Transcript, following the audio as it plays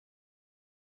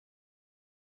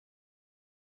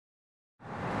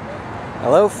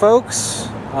Hello folks,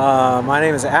 my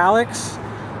name is Alex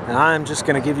and I'm just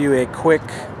going to give you a quick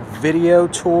video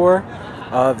tour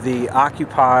of the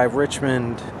Occupy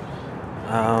Richmond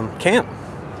camp.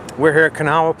 We're here at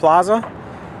Kanawha Plaza.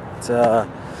 It's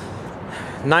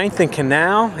 9th and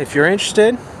Canal. If you're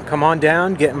interested, come on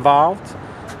down, get involved.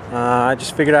 I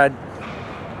just figured I'd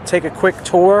take a quick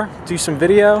tour, do some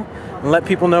video, and let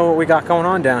people know what we got going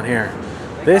on down here.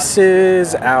 This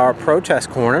is our protest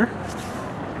corner.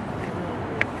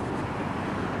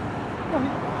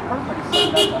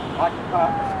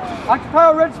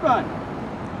 Occupy Richmond.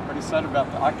 What he said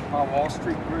about the Occupy Wall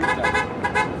Street group.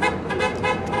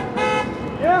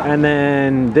 Yeah. And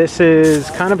then this is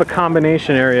kind of a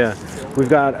combination area. We've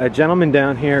got a gentleman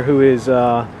down here who is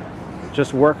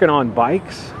just working on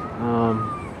bikes.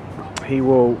 He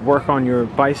will work on your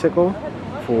bicycle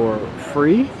for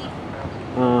free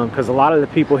because a lot of the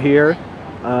people here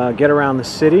get around the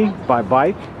city by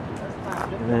bike.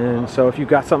 And so if you've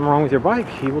got something wrong with your bike,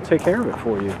 he will take care of it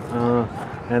for you.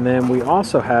 And then we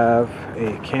also have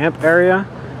a camp area.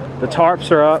 The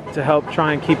tarps are up to help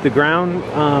try and keep the ground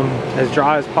as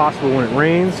dry as possible when it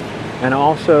rains, and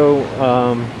also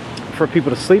for people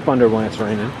to sleep under when it's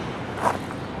raining.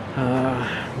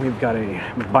 We've got a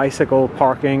bicycle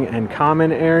parking and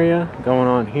common area going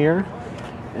on here.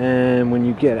 And when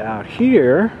you get out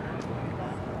here,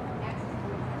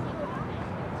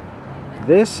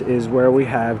 this is where we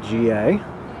have GA.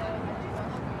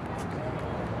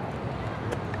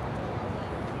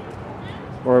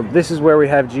 Or this is where we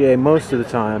have GA most of the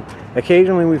time.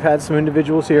 Occasionally we've had some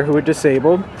individuals here who are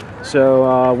disabled.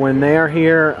 So when they are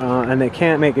here and they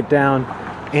can't make it down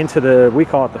into the, we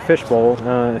call it the fishbowl.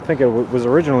 I think it was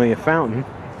originally a fountain.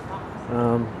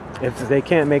 If they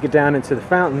can't make it down into the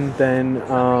fountain, then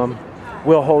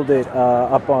we'll hold it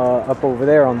up over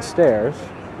there on the stairs.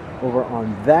 Over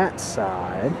on that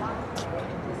side.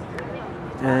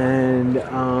 And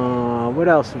what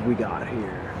else have we got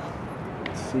here?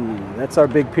 Let's see, that's our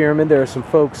big pyramid. There are some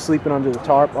folks sleeping under the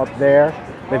tarp up there.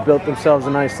 They've built themselves a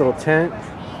nice little tent.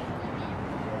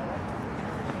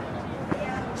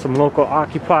 Some local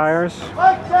occupiers. Say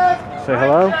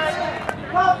hello.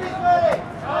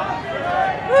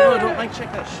 No, don't like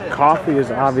check that shit. Coffee is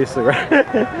obviously right.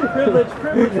 Privilege.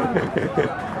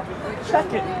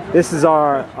 Check it. This is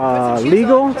our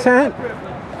legal tent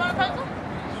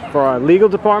for our legal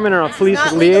department and our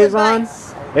police liaison.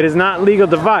 It is not legal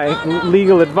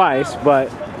advice, but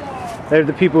they're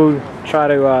the people who try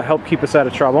to help keep us out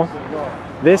of trouble.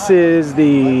 This is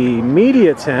the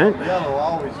media tent.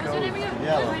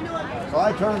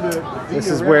 This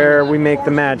is where we make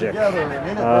the magic,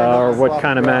 or what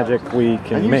kind of magic we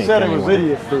can make. You said it was anyway.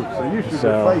 idiot proof, so you should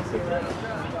replace it.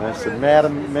 I said,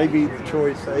 madam, maybe the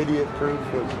choice idiot proof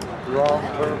was the wrong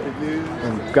term to use.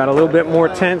 We've got a little bit more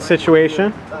tent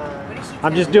situation.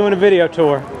 I'm just doing a video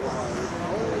tour.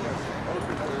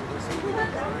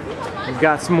 We've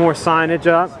got some more signage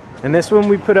up, and this one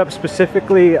we put up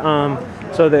specifically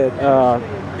so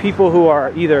that people who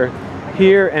are either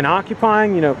here and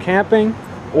occupying, you know, camping,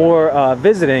 or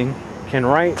visiting can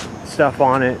write stuff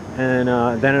on it, and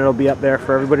then it'll be up there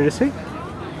for everybody to see.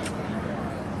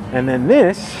 And then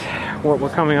this, what we're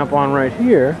coming up on right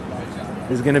here,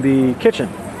 is going to be kitchen.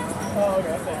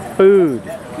 Food.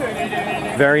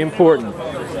 Very important.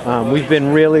 We've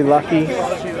been really lucky.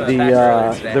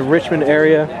 The Richmond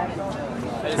area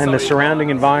and the surrounding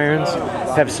environs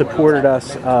have supported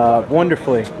us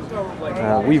wonderfully.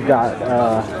 We've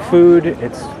got food,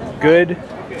 it's good,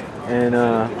 and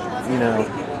you know,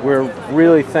 we're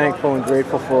really thankful and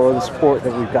grateful for all the support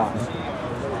that we've gotten.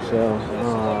 So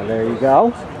there you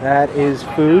go. That is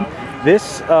food.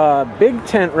 This big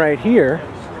tent right here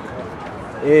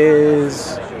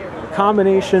is a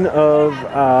combination of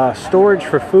storage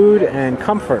for food and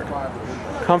comfort.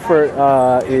 Comfort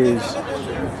is,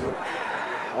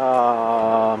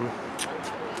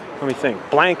 let me think,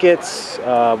 blankets,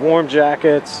 warm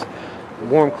jackets,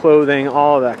 warm clothing,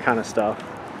 all of that kind of stuff.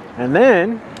 And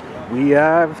then we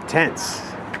have tents.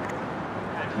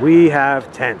 We have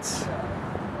tents.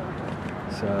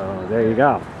 So there you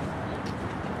go.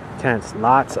 Tents,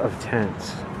 lots of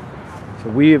tents. So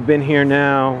we have been here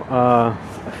now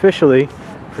officially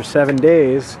for 7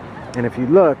 days. And if you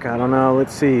look, I don't know,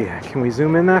 let's see, can we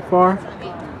zoom in that far?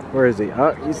 Where is he?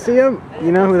 Oh, you see him?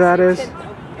 You know who that is?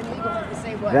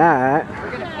 That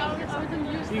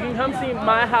You can come see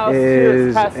my house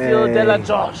is too. It's Castillo de la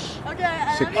Josh.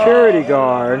 security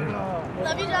guard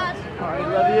Love you, Josh. I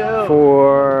love you.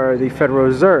 for the Federal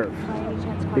Reserve,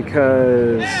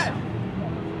 because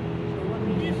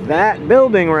that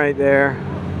building right there,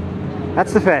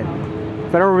 that's the Fed,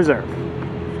 Federal Reserve.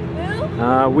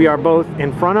 We are both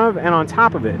in front of and on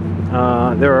top of it.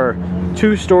 There are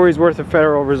 2 stories worth of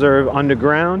Federal Reserve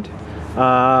underground,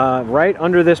 right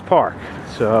under this park.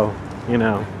 So, you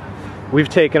know, we've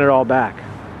taken it all back.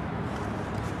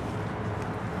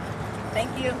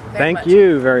 Thank you. Thank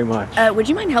you very much. Would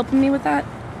you mind helping me with that?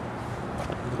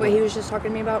 What he was just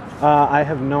talking to me about? I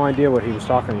have no idea what he was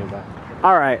talking to me about.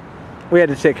 All right, we had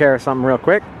to take care of something real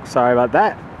quick. Sorry about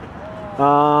that.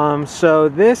 So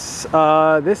this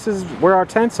is where our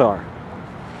tents are,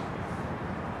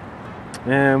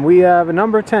 and we have a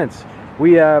number of tents.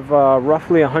 We have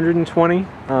roughly 120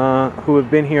 who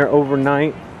have been here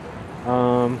overnight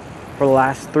for the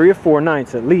last 3 or 4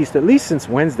 nights at least since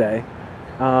Wednesday.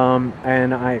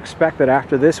 And I expect that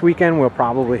after this weekend we'll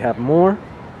probably have more.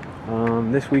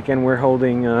 This weekend we're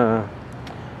holding a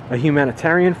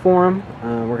humanitarian forum.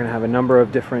 We're going to have a number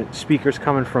of different speakers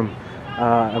coming from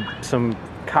some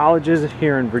colleges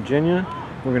here in Virginia.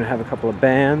 We're going to have a couple of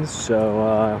bands,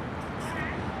 so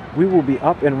we will be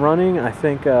up and running. I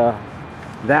think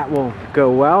that will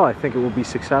go well. I think it will be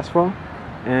successful,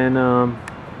 and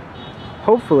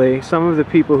hopefully some of the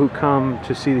people who come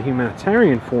to see the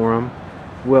humanitarian forum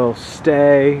will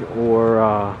stay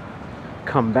or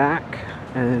come back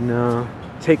and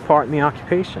take part in the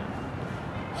occupation.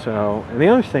 So, and the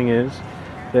other thing is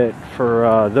that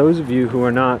for those of you who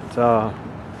are not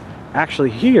actually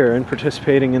here and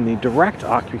participating in the direct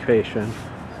occupation,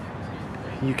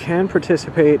 you can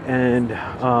participate and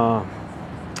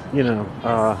you know,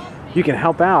 you can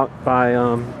help out by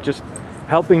just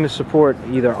helping to support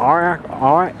either our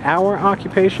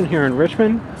occupation here in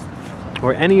Richmond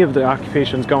or any of the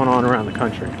occupations going on around the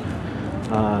country.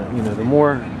 You know, the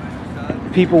more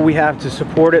people we have to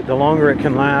support it, the longer it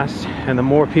can last, and the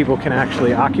more people can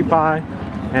actually occupy.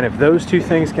 And if those 2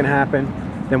 things can happen,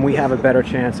 then we have a better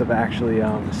chance of actually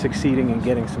succeeding in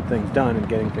getting some things done and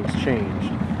getting things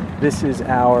changed. This is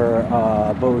our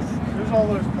both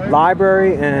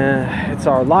library, and it's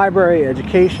our library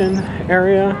education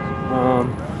area.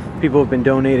 People have been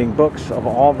donating books of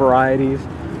all varieties.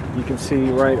 You can see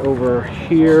right over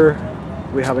here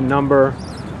we have a number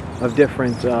of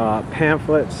different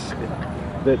pamphlets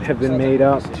that have been made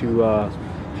up to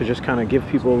just kind of give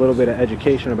people a little bit of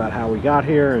education about how we got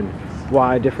here and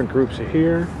why different groups are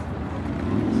here.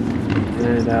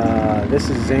 And this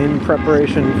is in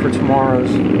preparation for tomorrow's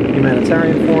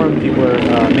humanitarian forum. People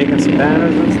are making some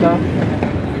banners and stuff.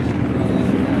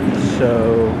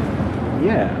 So,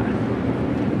 yeah.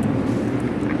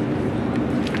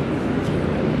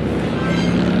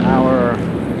 Our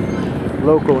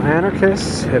local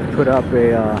anarchists have put up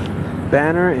a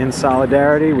banner in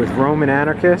solidarity with Roman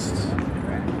anarchists,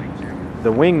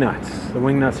 the Wingnuts. The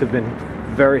Wingnuts have been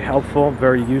very helpful,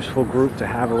 very useful group to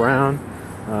have around.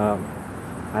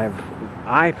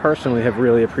 I personally have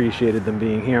really appreciated them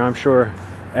being here. I'm sure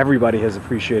everybody has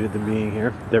appreciated them being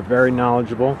here. They're very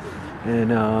knowledgeable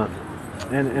and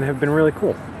have been really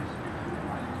cool.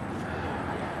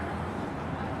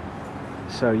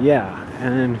 So yeah,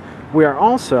 and we are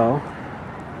also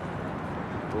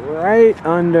right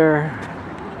under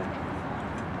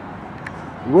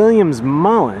Williams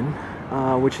Mullen,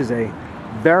 which is a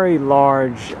very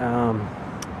large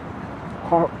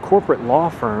corporate law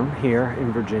firm here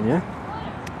in Virginia.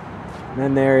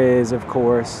 Then there is, of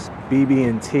course,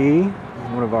 BB&T,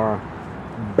 one of our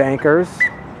bankers.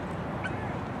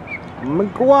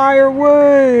 McGuire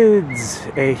Woods,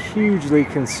 a hugely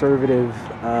conservative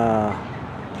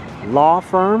law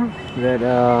firm that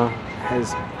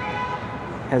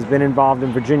has been involved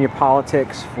in Virginia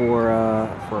politics for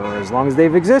as long as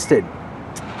they've existed.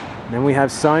 And then we have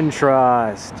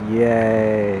SunTrust,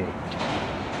 yay!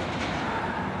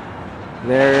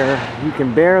 There, you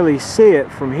can barely see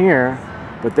it from here,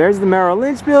 but there's the Merrill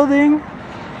Lynch building.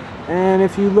 And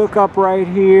if you look up right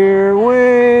here,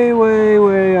 way, way,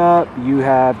 way up, you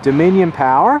have Dominion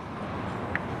Power.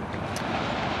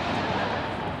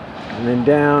 And then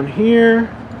down here,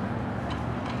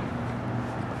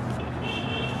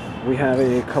 we have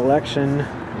a collection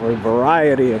or a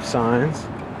variety of signs.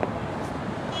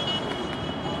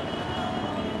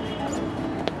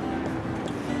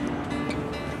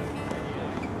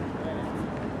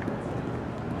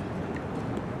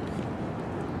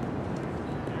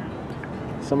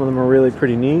 Some of them are really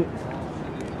pretty neat.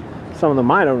 Some of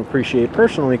them I don't appreciate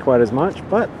personally quite as much,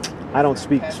 but I don't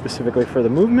speak specifically for the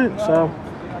movement, so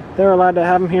they're allowed to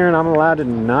have them here and I'm allowed to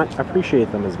not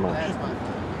appreciate them as much.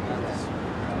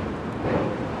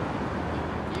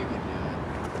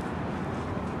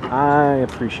 I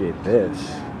appreciate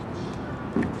this.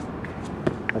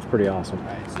 That's pretty awesome.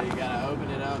 Alright, so you gotta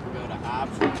open it up and go to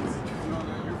options.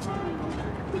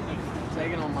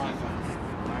 Take it on my phone.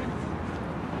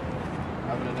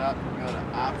 Open it up, go to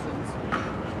options.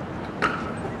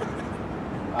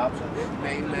 Options,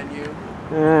 main menu.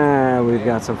 We've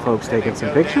got some folks taking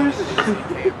some pictures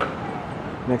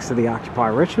next to the Occupy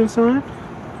Richmond sign.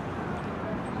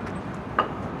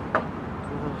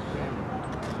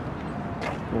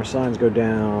 Our signs go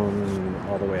down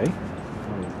all the way,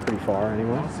 pretty far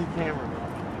anyway. I don't see camera.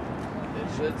 It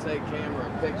should say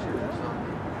camera picture or something.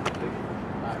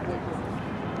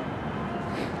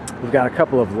 We've got a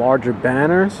couple of larger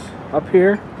banners up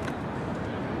here.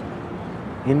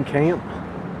 In camp.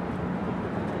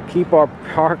 Keep our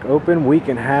park open.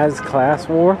 Weekend has class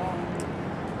war.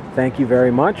 Thank you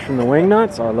very much from the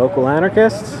Wingnuts, our local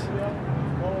anarchists.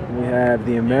 We have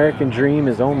the American dream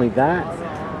is only that.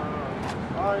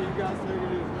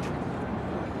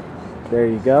 There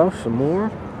you go, some more.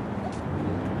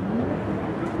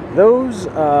 Those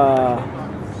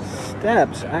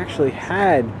steps actually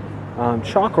had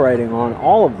chalk writing on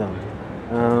all of them,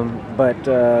 but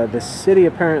the city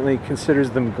apparently considers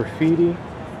them graffiti,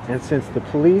 and since the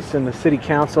police and the city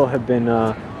council have been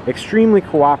extremely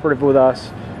cooperative with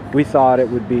us, we thought it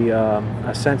would be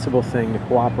a sensible thing to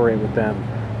cooperate with them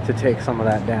to take some of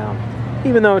that down.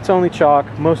 Even though it's only chalk,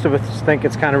 most of us think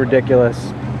it's kind of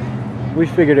ridiculous. We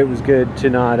figured it was good to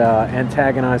not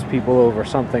antagonize people over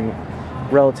something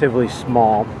relatively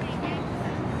small.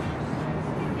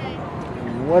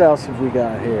 What else have we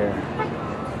got here?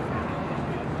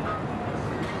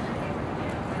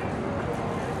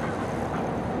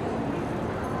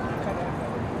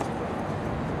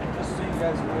 Just so you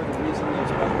guys know, the reason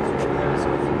those buttons are there is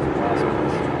because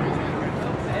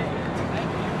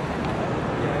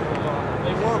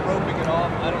they were roping it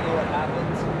off. I don't know what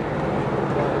happened.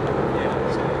 Yeah,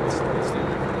 so it's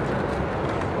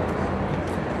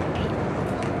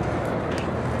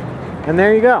And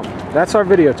there you go. That's our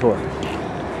video tour.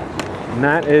 And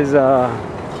that is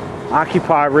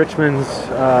Occupy Richmond's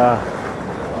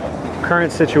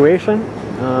current situation.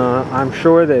 I'm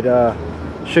sure that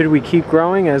should we keep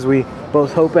growing as we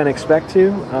both hope and expect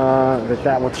to,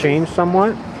 that will change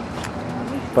somewhat.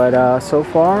 But so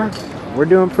far, we're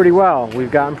doing pretty well.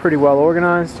 We've gotten pretty well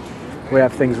organized. We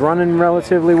have things running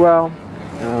relatively well.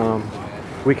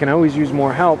 We can always use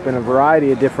more help in a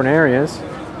variety of different areas.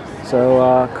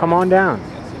 So come on down.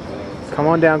 Come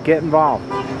on down, get involved.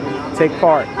 Take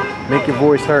part. Make your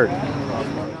voice heard.